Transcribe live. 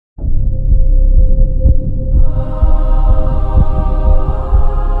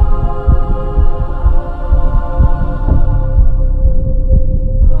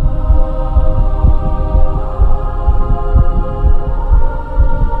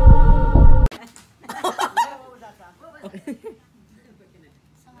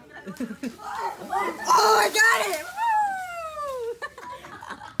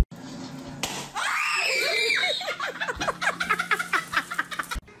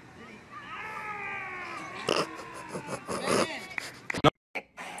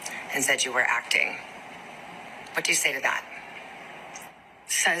said you were acting. What do you say to that?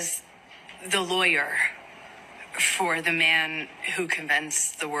 Says the lawyer for the man who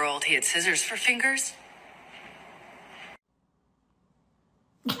convinced the world he had scissors for fingers.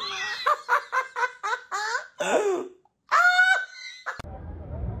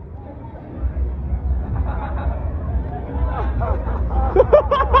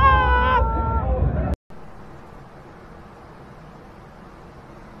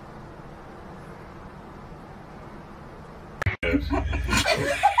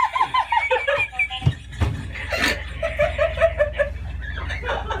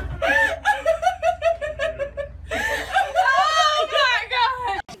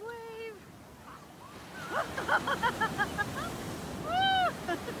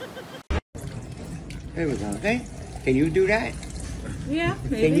 There we go. Hey, can you do that? Yeah,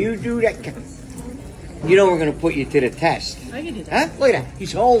 maybe. Can you do that? You know we're going to put you to the test. I can do that. Huh? Look at that.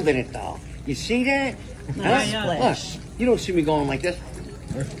 He's holding it, though. You see that? Nice Huh? splash. Look, you don't see me going like this.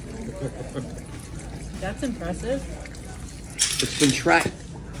 That's impressive. It's been tried.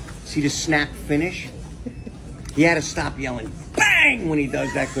 See the snap finish? He had to stop yelling bang when he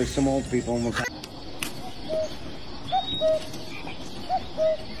does that because some old people almost...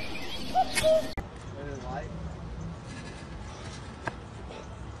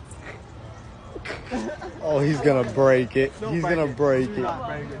 Oh, he's gonna break it. He's gonna break it.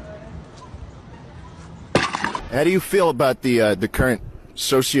 How do you feel about the current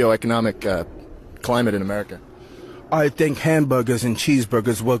socioeconomic climate in America? I think hamburgers and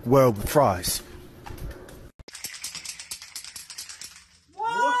cheeseburgers work well with fries.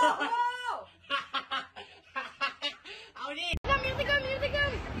 Oh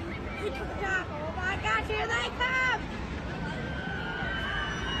my gosh, here they come!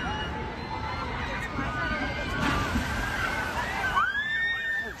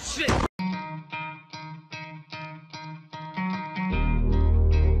 Oh, shit!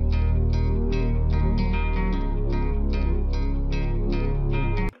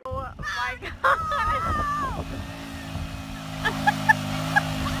 Oh my god!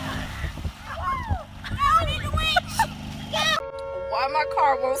 I need to wait! Why my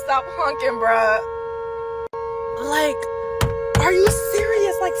car won't stop honking, bruh? Like, are you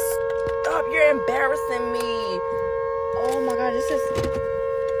serious? Like, stop, you're embarrassing me. Oh my god, this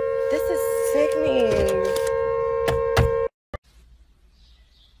is sickening.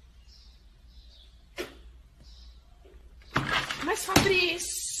 Mas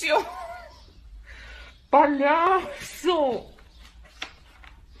Fabrício, palhaço.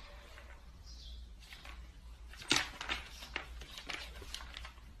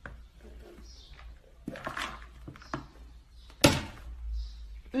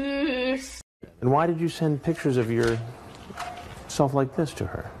 And why did you send pictures of yourself like this to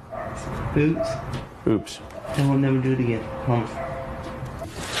her? Oops. Oops. I will never do it again. Promise.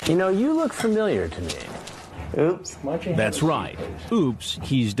 You know, you look familiar to me. Oops. That's right. Oops,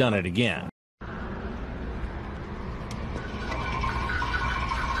 he's done it again.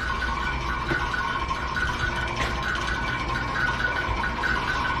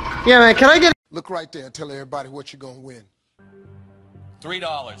 Yeah, man, can I get... Look right there and tell everybody what you're gonna win.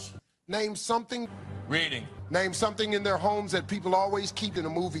 $3. Name something. Reading. Name something in their homes that people always keep in a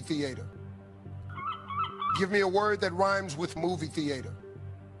movie theater. Give me a word that rhymes with movie theater.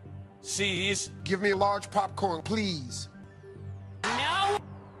 C's. Give me a large popcorn, please. No.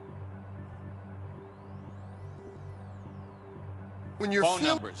 When you're phone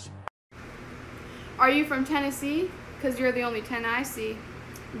numbers. Are you from Tennessee? Because you're the only 10 I see.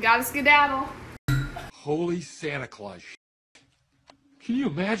 Gotta skedaddle. Holy Santa Claus. Can you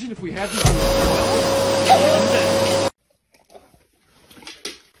imagine if we had these?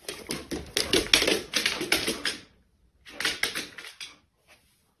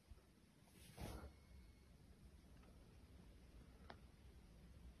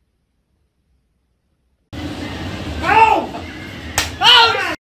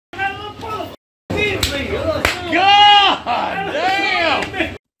 God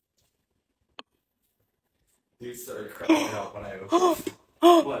damn! You started cracking up when I opened.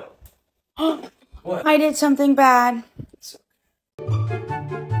 What? What? I did something bad.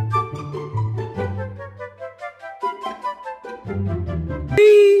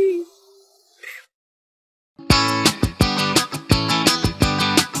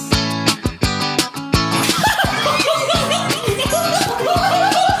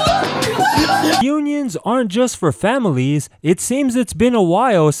 Unions aren't just for families. It seems it's been a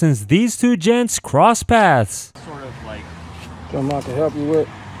while since these two gents crossed paths. Sort of like... Something I can help you with?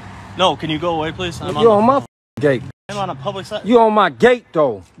 No, can you go away, please? You're on my gate. I'm on a public site. You on my gate,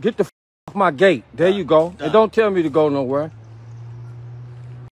 though. Get the My gate. There you go. And don't tell me to go nowhere.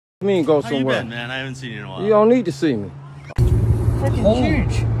 You mean go somewhere? How you been, man? I haven't seen you in a while. You don't need to see me.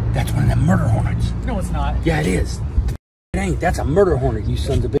 Huge. That's one of them murder hornets. No, it's not. Yeah, it is. It ain't. That's a murder hornet, you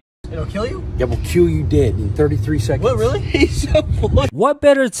sons of bitch. It'll kill you? It will kill you dead in 33 seconds. What, really? He's so boy. What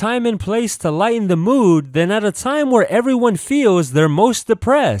better time and place to lighten the mood than at a time where everyone feels they're most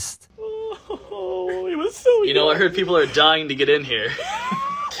depressed? Oh, it was so You know, I heard people are dying to get in here.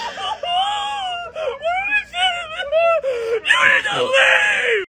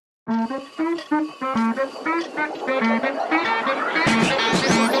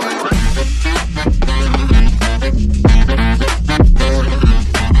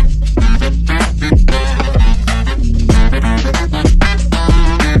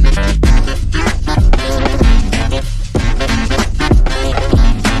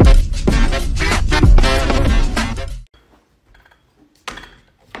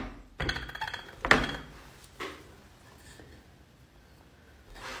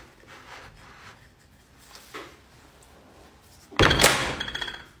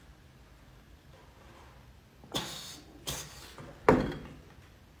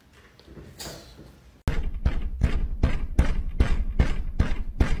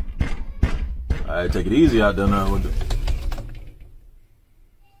 Alright, take it easy out there now.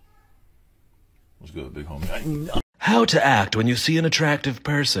 What's good, big homie? How to act when you see an attractive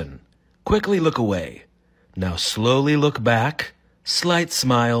person. Quickly look away. Now slowly look back. Slight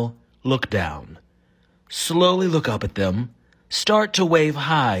smile. Look down. Slowly look up at them. Start to wave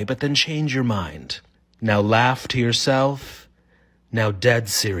hi, but then change your mind. Now laugh to yourself. Now dead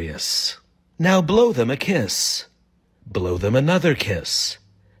serious. Now blow them a kiss. Blow them another kiss.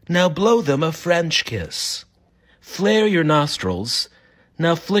 Now blow them a French kiss. Flare your nostrils.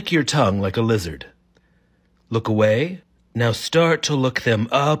 Now flick your tongue like a lizard. Look away. Now start to look them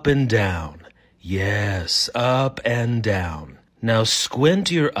up and down. Yes, up and down. Now squint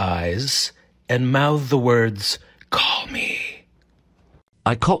your eyes and mouth the words, "Call me."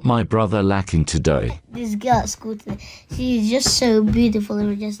 I caught my brother lacking today. This girl at school today, she's just so beautiful and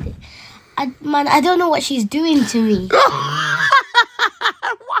majestic. I don't know what she's doing to me.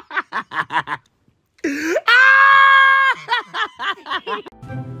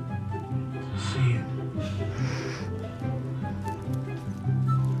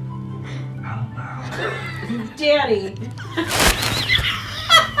 Daddy.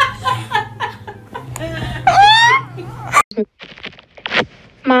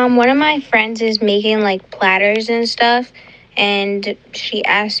 Mom, one of my friends is making like platters and stuff, and she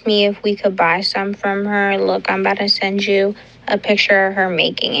asked me if we could buy some from her. Look, I'm about to send you a picture of her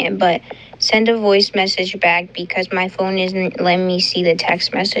making it, but send a voice message back because my phone isn't letting me see the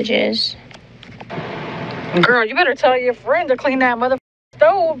text messages. Girl, you better tell your friend to clean that motherfucking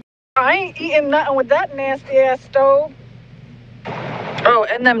stove. I ain't eating nothing with that nasty ass stove. Oh,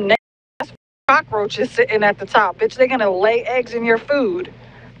 and them nasty ass cockroaches sitting at the top. Bitch, they're gonna lay eggs in your food.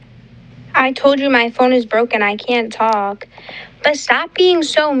 I told you my phone is broken. I can't talk. But stop being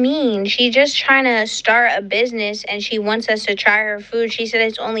so mean. She's just trying to start a business and she wants us to try her food. She said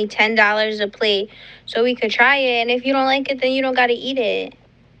it's only $10 a plate, so we could try it. And if you don't like it, then you don't gotta eat it.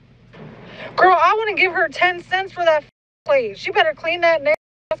 Girl, I want to give her 10 cents for that plate. She better clean that nasty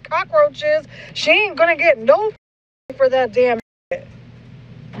ass cockroaches. She ain't gonna get no for that damn shit.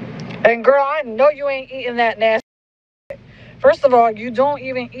 And girl, I know you ain't eating that nasty shit. First of all, you don't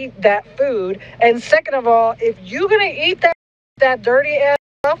even eat that food. And second of all, if you gonna eat that dirty ass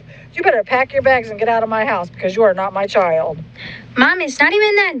stuff, you better pack your bags and get out of my house because you are not my child. Mom, it's not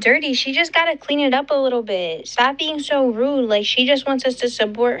even that dirty. She just gotta clean it up a little bit. Stop being so rude. Like, she just wants us to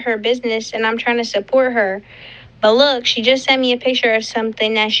support her business, and I'm trying to support her. But look, she just sent me a picture of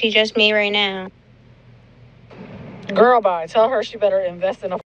something that she just made right now. Girl, bye. Tell her she better invest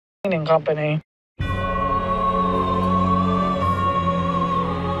in a cleaning company.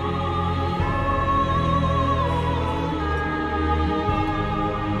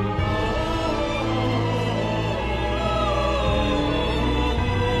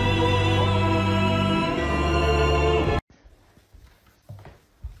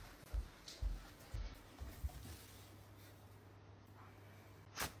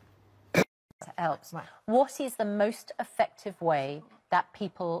 Helps. Right. What is the most effective way that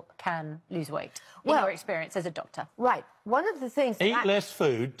people can lose weight, in your experience as a doctor? Right. One of the things... Eat less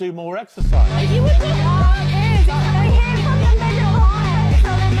food, do more exercise.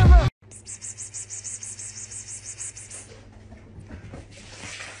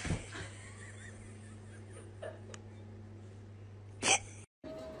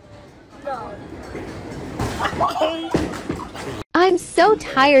 I'm so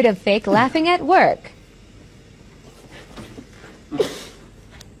tired of fake laughing at work.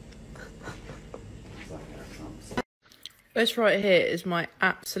 This right here is my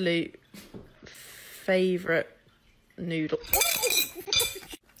absolute favourite noodle.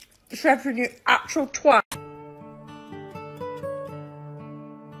 Chefing, you actual twat.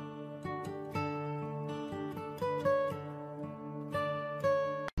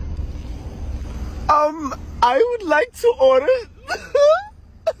 I would like to order.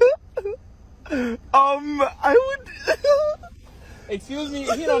 I would. Excuse me,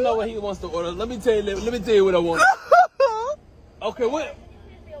 he don't know what he wants to order. Let me tell you what I want. Okay, what?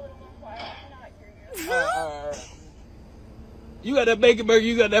 You got that bacon burger,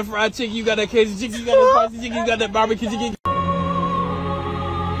 you got that fried chicken, you got that Cajun chicken, you got that spicy chicken, you got that barbecue chicken.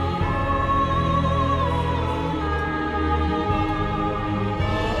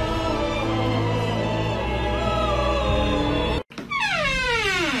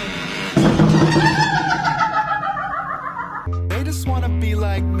 They just wanna be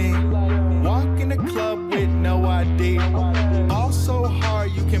like me. Walk in the club with no ID. All so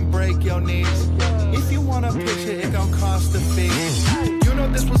hard you can break your knees. If you want a picture, it gon' cost a fee. You know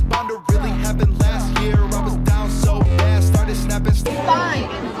this was bound to really happen last year. I was down so bad, started snapping. Fine.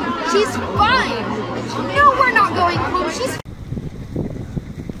 She's fine. No, we're not going home. She's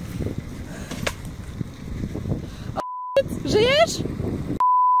Żyjesz?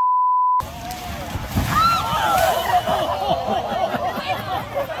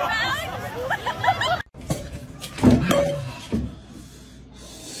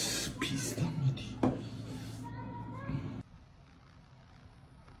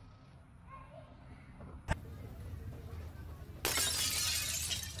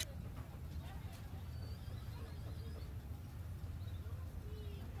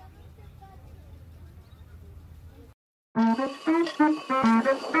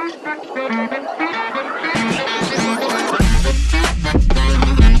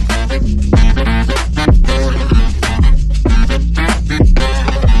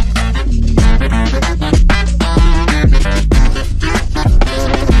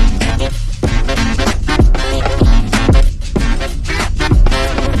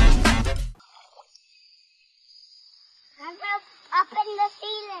 Up in the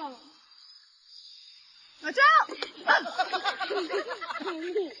ceiling. Watch out!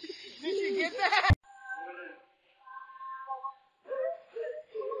 Did you get that?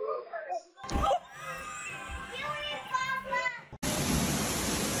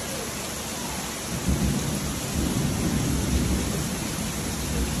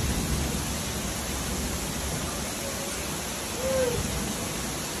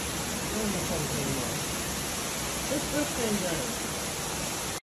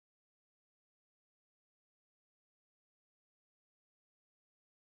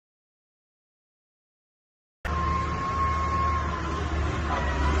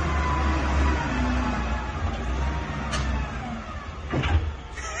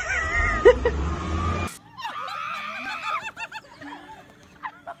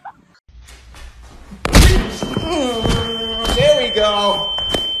 There we go.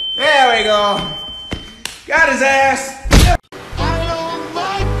 There we go. Got his ass.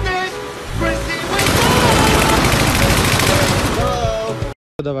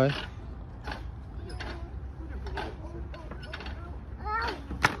 Давай.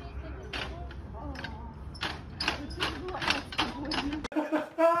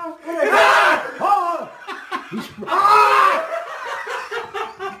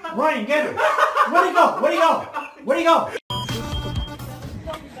 Ryan, get him! Where'd he go? Where'd he go? Where'd he go?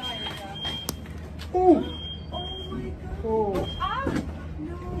 Ooh.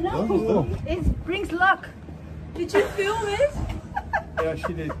 No, it brings luck. Did you film it? Yeah,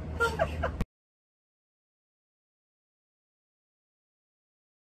 she did.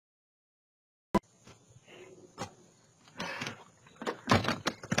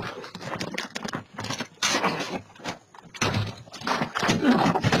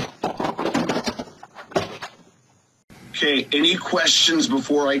 Okay, any questions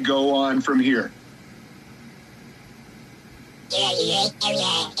before I go on from here?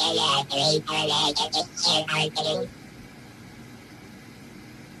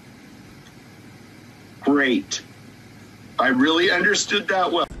 Great. I really understood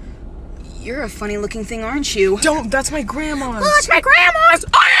that well. You're a funny looking thing, aren't you? Don't, that's my grandma's. Oh, it's my grandma's!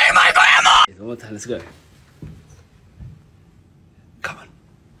 I hate my grandma! One more time, let's go.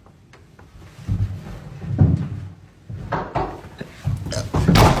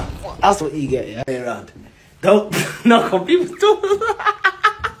 That's what you get, yeah? Around. Don't knock on people's doors.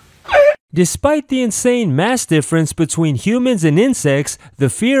 Despite the insane mass difference between humans and insects, the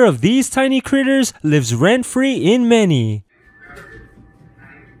fear of these tiny critters lives rent-free in many.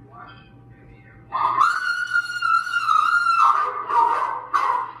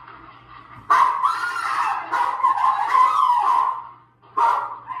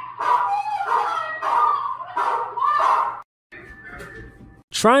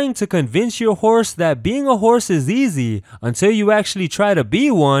 Trying to convince your horse that being a horse is easy until you actually try to be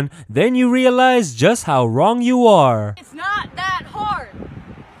one, then you realize just how wrong you are. It's not that hard.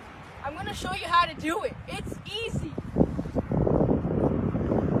 I'm gonna show you how to do it. It's easy.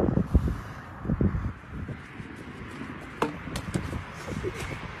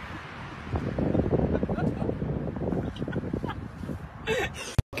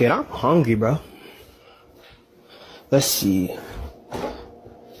 Okay, I'm hungry, bro. Let's see.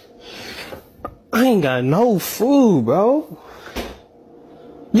 I ain't got no food, bro.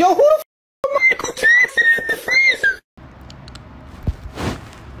 Yo, who the Michael Jackson in the freezer?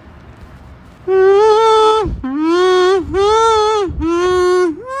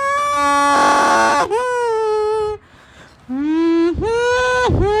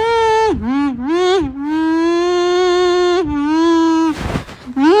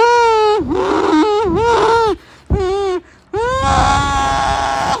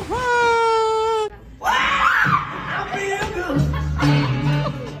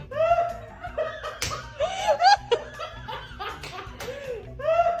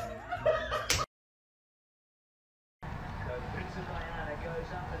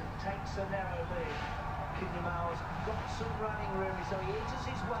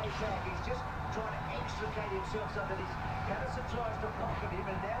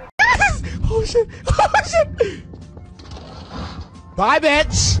 Oh shit! Oh shit! Bye,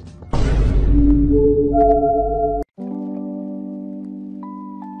 bitch!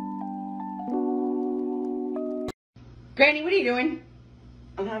 Granny, what are you doing?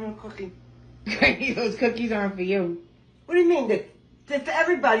 I'm having a cookie. Granny, those cookies aren't for you. What do you mean? They're for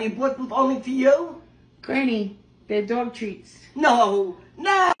everybody. You bought them only for you? Granny, they're dog treats. No!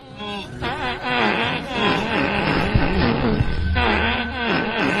 No!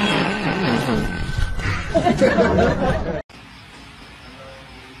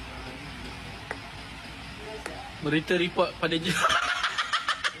 Berita report pada je.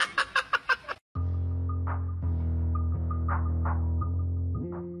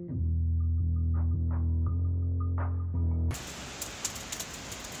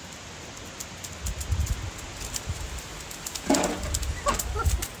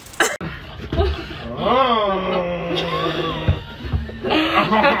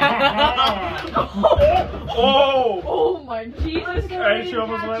 Oh my Jesus Christ! She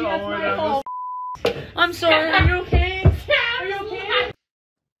almost went all the way down. I'm sorry. Are you okay? Are you okay?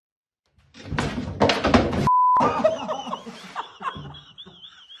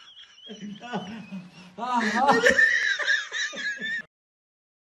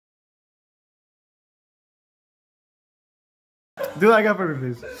 Do like that for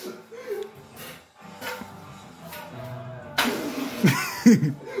me, please.